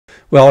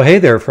Well, hey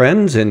there,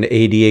 friends. In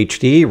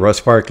ADHD,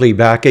 Russ Barkley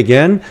back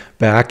again,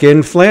 back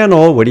in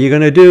flannel. What are you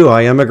going to do?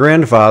 I am a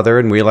grandfather,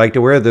 and we like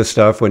to wear this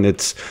stuff when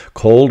it's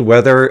cold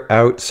weather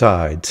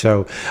outside.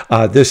 So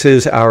this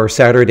is our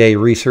Saturday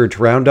research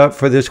roundup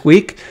for this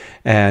week.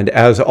 And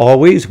as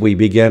always, we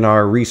begin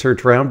our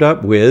research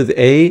roundup with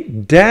a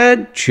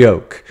dad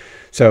joke.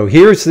 So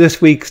here's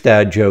this week's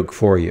dad joke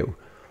for you.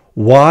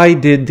 Why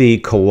did the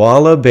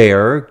koala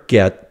bear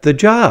get the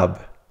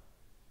job?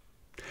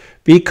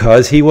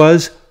 Because he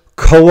was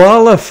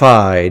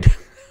qualified.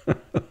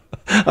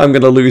 I'm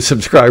going to lose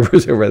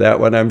subscribers over that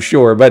one, I'm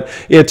sure, but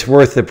it's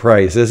worth the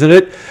price, isn't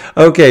it?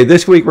 Okay,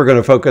 this week we're going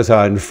to focus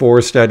on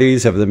 4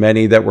 studies of the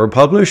many that were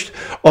published.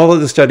 All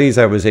of the studies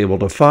I was able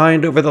to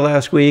find over the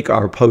last week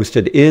are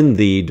posted in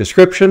the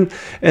description,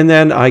 and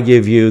then I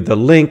give you the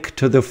link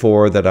to the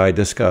 4 that I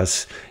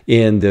discuss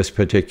in this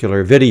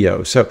particular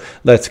video. So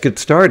let's get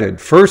started.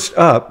 First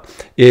up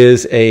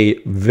is a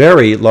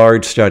very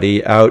large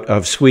study out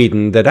of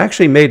Sweden that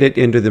actually made it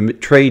into the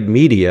trade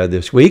media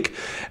this week,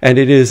 and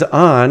it is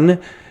on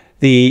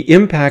the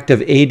impact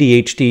of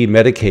ADHD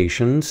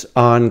medications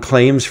on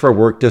claims for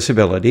work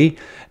disability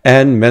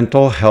and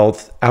mental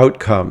health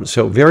outcomes.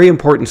 So very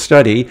important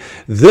study.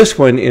 This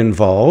one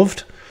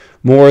involved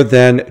more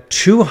than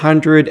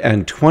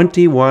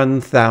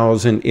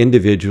 221,000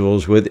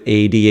 individuals with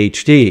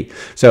ADHD.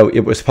 So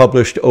it was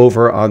published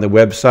over on the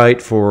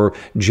website for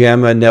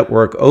JAMA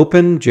Network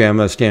Open.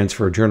 JAMA stands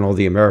for Journal of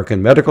the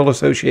American Medical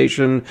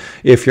Association,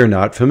 if you're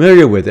not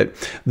familiar with it.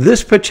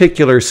 This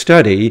particular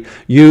study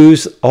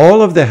used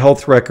all of the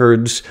health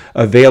records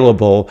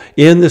available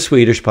in the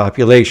Swedish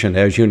population.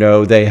 As you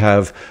know, they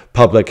have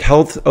public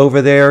health over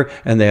there,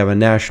 and they have a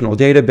national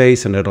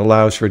database, and it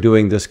allows for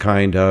doing this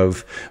kind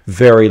of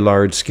very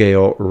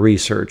large-scale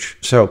research.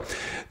 So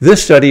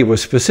this study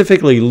was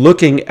specifically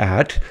looking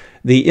at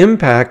the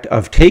impact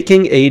of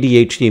taking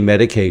ADHD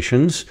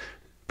medications,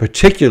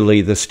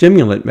 particularly the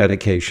stimulant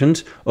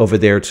medications. Over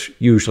there it's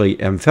usually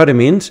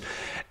amphetamines,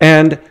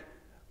 and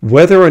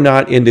whether or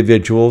not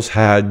individuals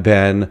had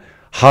been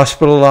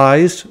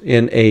hospitalized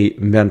in a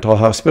mental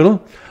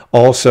hospital,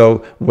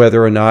 also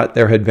whether or not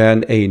there had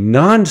been a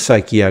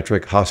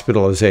non-psychiatric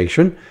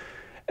hospitalization,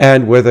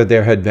 and whether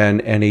there had been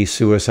any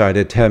suicide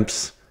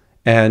attempts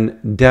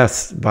and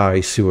deaths by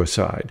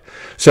suicide.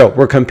 So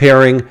we're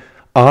comparing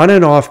on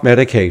and off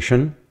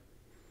medication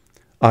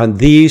on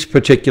these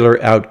particular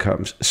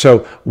outcomes. So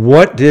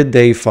what did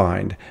they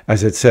find?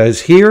 As it says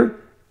here,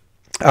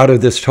 out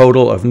of this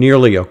total of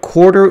nearly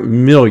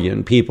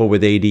 250,000 people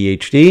with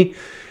ADHD,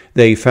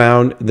 they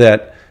found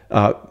that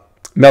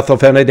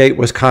methylphenidate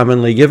was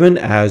commonly given,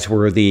 as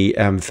were the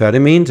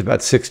amphetamines.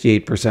 About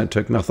 68%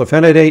 took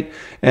methylphenidate,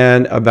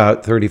 and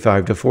about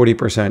 35 to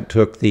 40%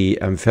 took the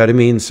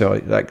amphetamines. So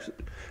I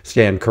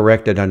stand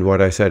corrected on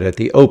what I said at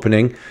the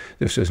opening.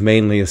 This was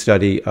mainly a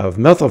study of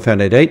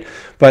methylphenidate,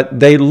 but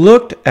they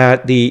looked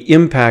at the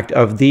impact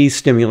of these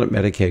stimulant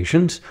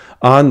medications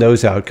on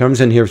those outcomes,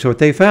 and here's what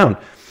they found.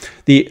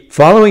 The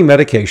following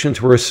medications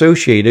were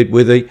associated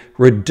with a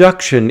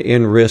reduction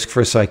in risk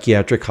for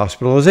psychiatric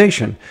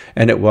hospitalization,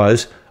 and it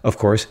was, of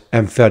course,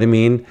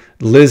 amphetamine,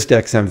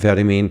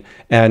 lisdexamfetamine,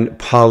 and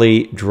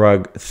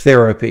polydrug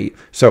therapy.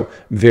 So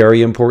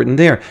very important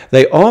there.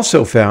 They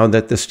also found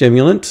that the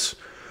stimulants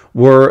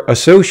were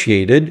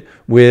associated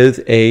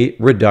with a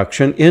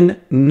reduction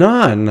in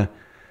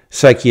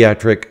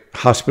non-psychiatric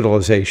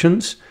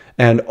hospitalizations,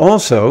 and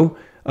also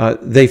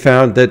they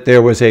found that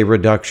there was a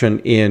reduction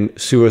in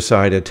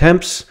suicide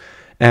attempts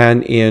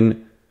and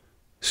in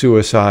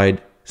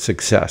suicide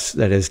success,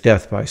 that is,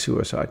 death by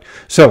suicide.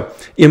 So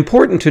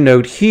important to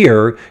note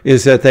here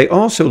is that they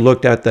also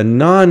looked at the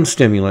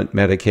non-stimulant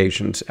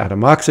medications,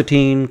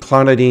 atomoxetine,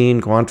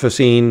 clonidine,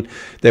 guanfacine,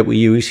 that we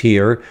use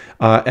here,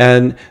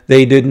 and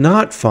they did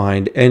not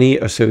find any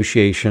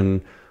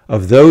association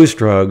of those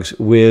drugs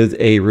with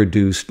a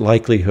reduced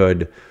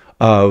likelihood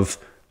of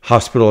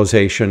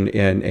hospitalization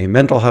in a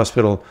mental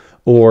hospital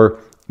or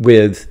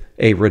with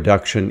a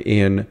reduction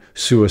in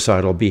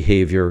suicidal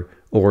behavior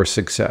or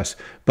success.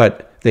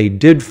 But they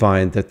did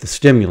find that the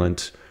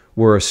stimulants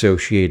were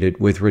associated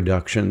with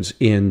reductions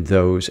in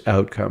those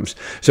outcomes.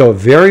 So a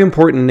very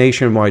important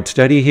nationwide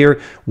study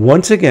here,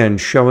 once again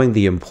showing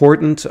the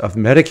importance of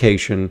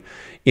medication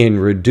in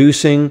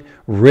reducing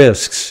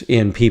risks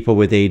in people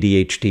with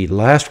ADHD.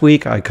 Last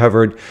week I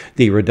covered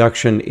the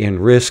reduction in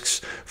risks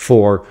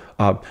for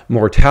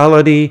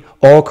mortality,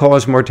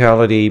 all-cause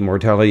mortality,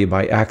 mortality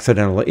by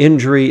accidental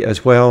injury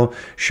as well,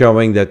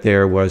 showing that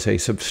there was a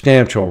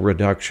substantial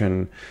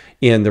reduction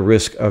in the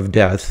risk of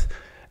death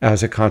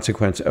as a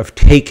consequence of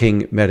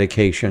taking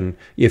medication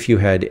if you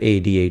had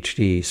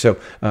ADHD. So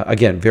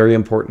again, very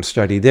important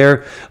study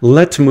there.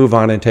 Let's move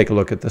on and take a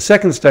look at the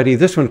second study.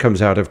 This one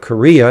comes out of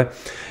Korea,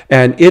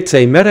 and it's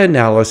a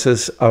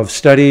meta-analysis of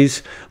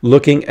studies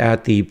looking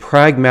at the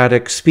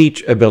pragmatic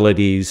speech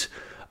abilities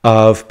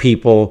of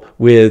people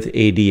with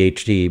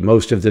ADHD.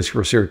 Most of this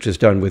research is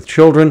done with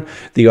children.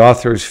 The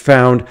authors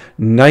found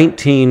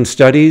 19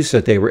 studies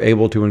that they were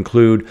able to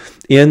include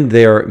in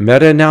their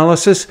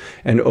meta-analysis,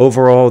 and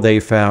overall they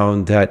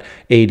found that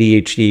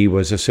ADHD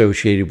was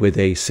associated with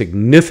a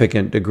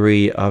significant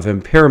degree of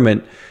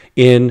impairment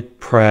in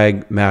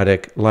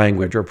pragmatic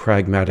language or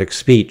pragmatic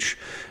speech,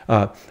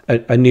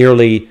 a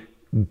nearly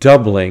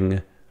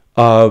doubling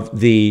of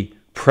the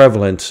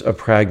prevalence of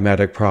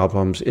pragmatic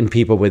problems in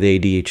people with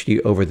ADHD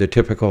over the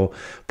typical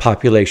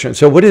population.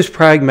 So what is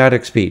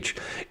pragmatic speech?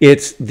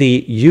 It's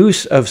the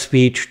use of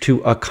speech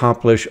to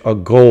accomplish a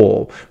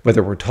goal,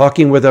 whether we're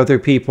talking with other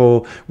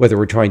people, whether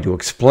we're trying to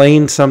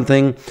explain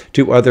something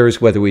to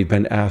others, whether we've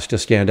been asked to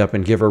stand up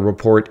and give a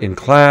report in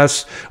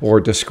class or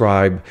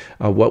describe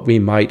what we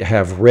might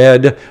have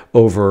read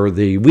over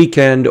the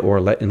weekend or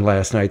in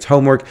last night's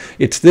homework.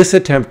 It's this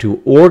attempt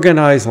to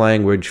organize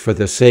language for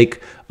the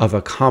sake of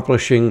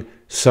accomplishing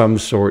some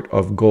sort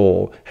of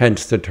goal,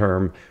 hence the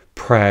term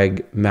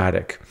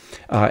pragmatic.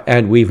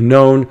 And we've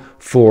known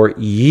for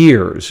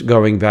years,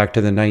 going back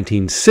to the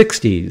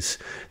 1960s,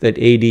 that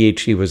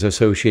ADHD was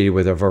associated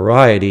with a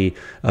variety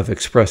of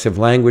expressive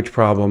language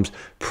problems,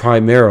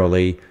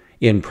 primarily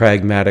in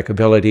pragmatic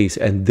abilities.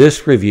 And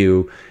this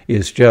review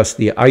is just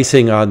the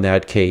icing on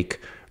that cake,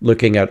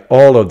 looking at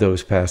all of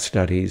those past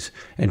studies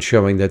and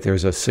showing that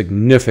there's a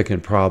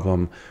significant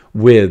problem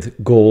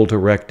with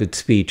goal-directed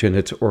speech and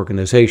its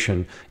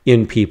organization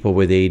in people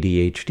with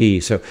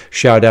ADHD. So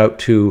shout out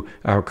to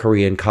our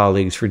Korean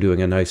colleagues for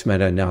doing a nice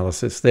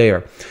meta-analysis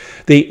there.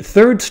 The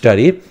third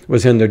study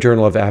was in the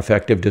Journal of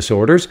Affective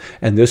Disorders,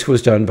 and this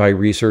was done by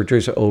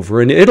researchers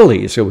over in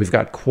Italy. So we've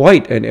got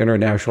quite an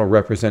international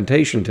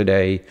representation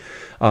today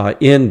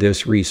in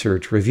this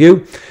research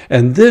review.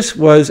 And this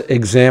was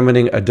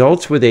examining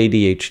adults with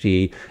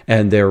ADHD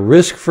and their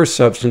risk for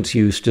substance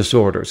use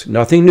disorders.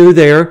 Nothing new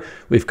there.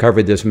 We've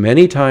covered this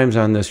many times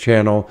on this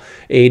channel.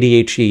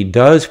 ADHD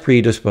does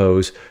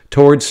predispose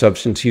towards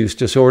substance use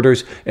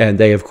disorders, and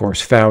they, of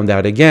course, found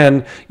that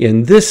again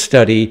in this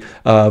study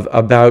of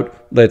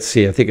about, let's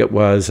see, I think it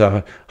was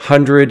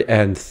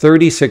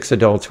 136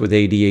 adults with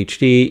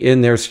ADHD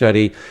in their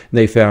study.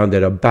 They found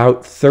that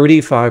about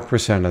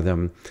 35% of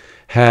them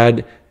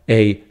had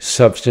a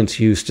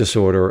substance use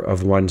disorder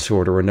of one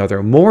sort or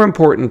another. More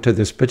important to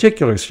this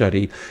particular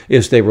study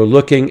is they were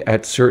looking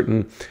at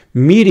certain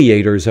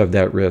mediators of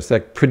that risk,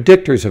 like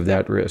predictors of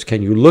that risk.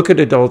 Can you look at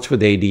adults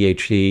with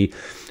ADHD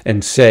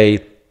and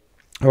say,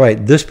 all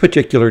right, this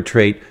particular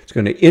trait is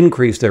going to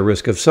increase their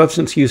risk of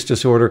substance use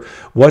disorder?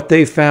 What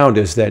they found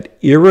is that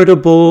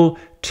irritable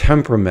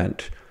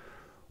temperament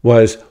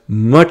was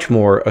much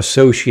more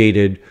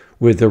associated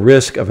with the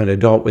risk of an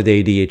adult with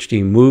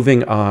ADHD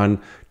moving on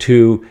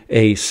to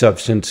a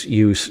substance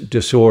use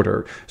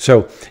disorder.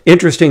 So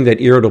interesting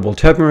that irritable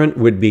temperament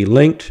would be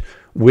linked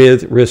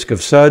with risk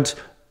of SUDS.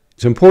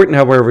 It's important,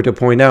 however, to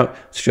point out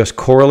it's just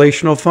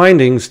correlational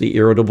findings. The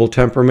irritable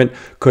temperament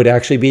could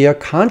actually be a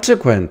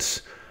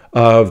consequence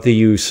of the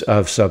use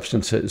of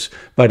substances,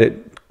 but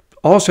it's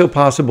also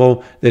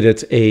possible that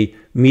it's a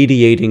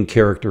mediating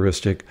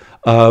characteristic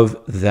of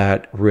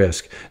that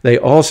risk. They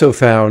also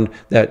found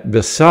that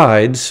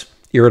besides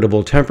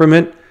irritable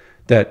temperament,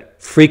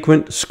 that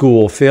frequent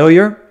school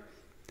failure,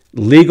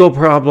 legal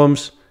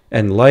problems,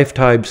 and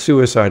lifetime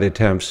suicide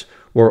attempts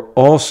were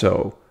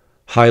also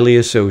highly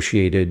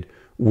associated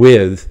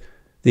with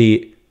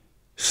the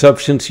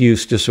substance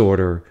use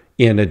disorder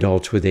in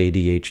adults with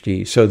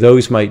ADHD. So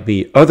those might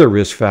be other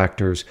risk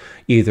factors,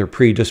 either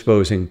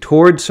predisposing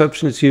towards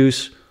substance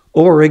use,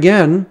 or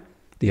again,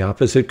 the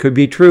opposite could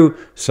be true.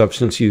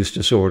 Substance use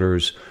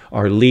disorders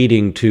are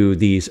leading to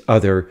these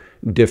other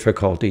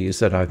difficulties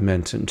that I've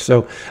mentioned.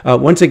 So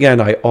once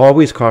again, I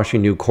always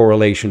caution you,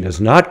 correlation is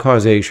not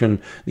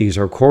causation. These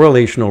are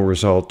correlational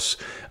results,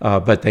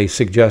 but they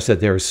suggest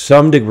that there's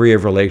some degree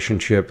of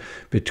relationship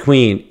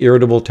between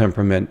irritable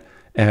temperament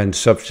and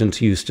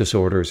substance use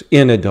disorders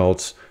in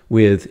adults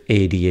with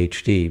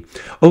ADHD.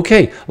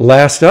 Okay,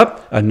 last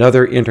up,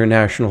 another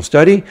international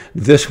study,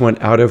 this one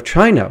out of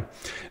China.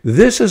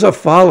 This is a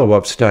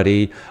follow-up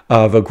study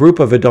of a group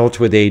of adults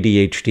with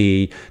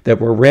ADHD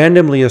that were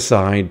randomly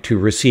assigned to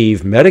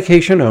receive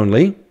medication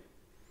only,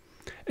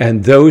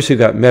 and those who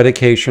got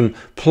medication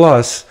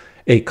plus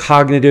a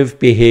cognitive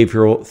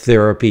behavioral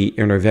therapy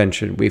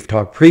intervention. We've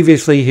talked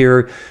previously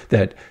here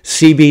that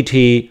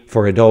CBT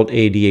for adult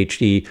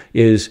ADHD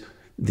is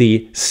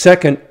the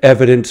second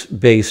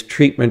evidence-based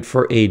treatment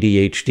for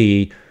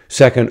ADHD,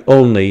 second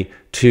only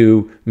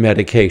to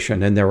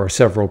medication. And there are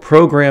several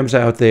programs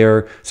out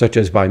there, such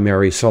as by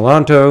Mary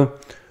Salanto,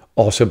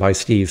 also by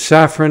Steve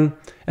Safran,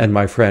 and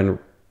my friend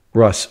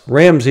Russ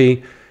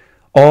Ramsey,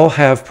 all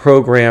have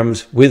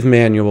programs with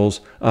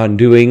manuals on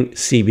doing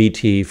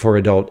CBT for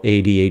adult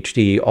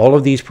ADHD. All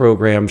of these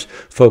programs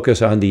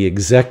focus on the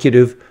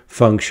executive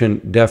function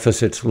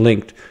deficits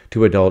linked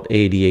to adult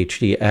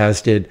ADHD,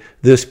 as did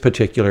this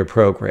particular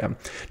program.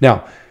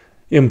 Now,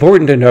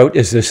 important to note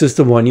is this is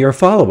the one-year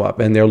follow-up,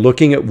 and they're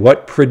looking at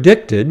what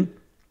predicted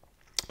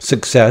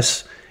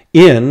success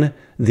in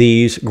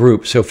these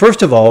groups. So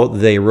first of all,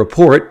 they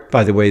report,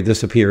 by the way,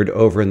 this appeared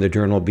over in the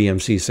journal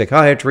BMC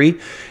Psychiatry,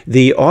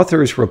 the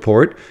authors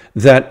report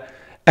that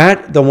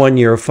at the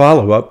 1-year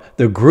follow-up,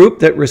 the group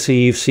that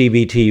received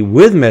CBT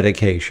with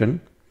medication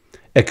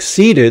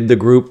exceeded the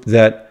group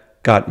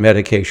that got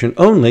medication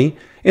only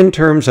in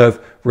terms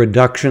of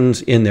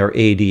reductions in their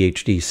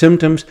ADHD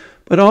symptoms,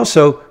 but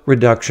also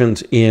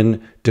reductions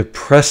in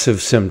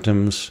depressive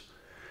symptoms,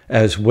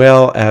 as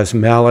well as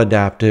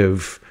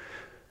maladaptive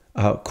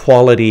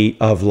quality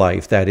of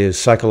life, that is,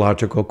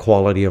 psychological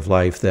quality of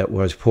life that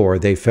was poor.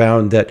 They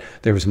found that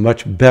there was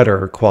much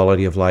better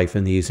quality of life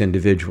in these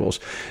individuals.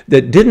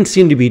 There didn't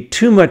seem to be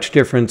too much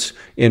difference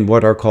in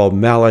what are called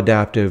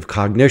maladaptive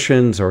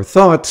cognitions or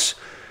thoughts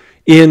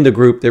in the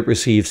group that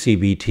received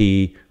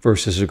CBT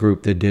versus a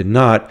group that did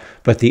not,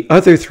 but the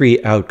other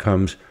 3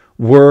 outcomes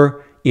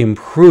were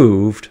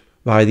improved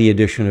by the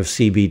addition of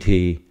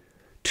CBT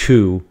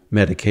to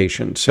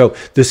medication. So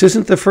this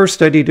isn't the first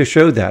study to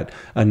show that.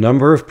 A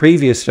number of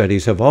previous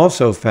studies have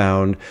also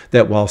found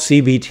that while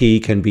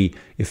CBT can be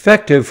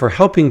effective for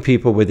helping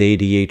people with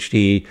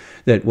ADHD,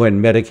 that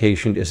when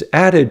medication is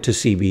added to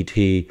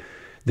CBT,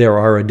 there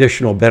are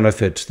additional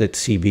benefits that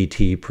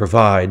CBT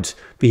provides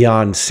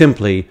beyond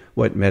simply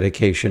what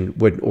medication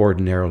would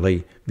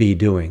ordinarily be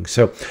doing.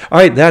 So, all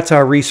right, that's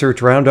our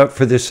research roundup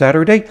for this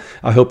Saturday.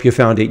 I hope you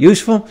found it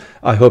useful.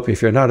 I hope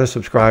if you're not a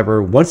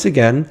subscriber, once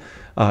again,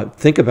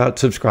 think about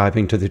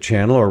subscribing to the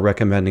channel or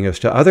recommending us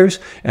to others.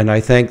 And I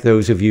thank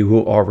those of you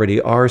who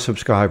already are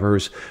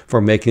subscribers for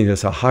making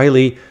this a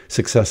highly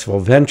successful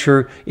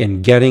venture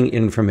in getting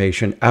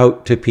information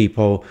out to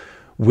people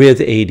with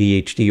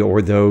ADHD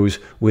or those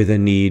with a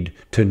need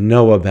to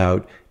know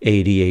about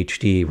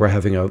ADHD. We're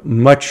having a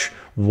much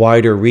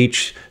wider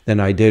reach than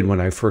I did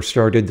when I first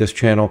started this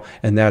channel,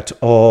 and that's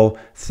all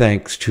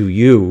thanks to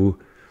you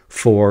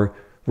for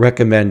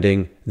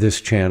recommending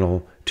this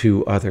channel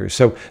to others.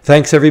 So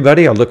thanks,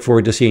 everybody. I look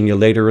forward to seeing you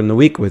later in the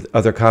week with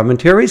other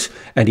commentaries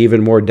and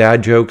even more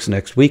dad jokes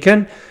next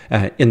weekend.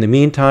 In the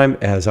meantime,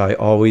 as I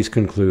always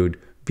conclude,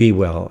 be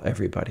well,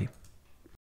 everybody.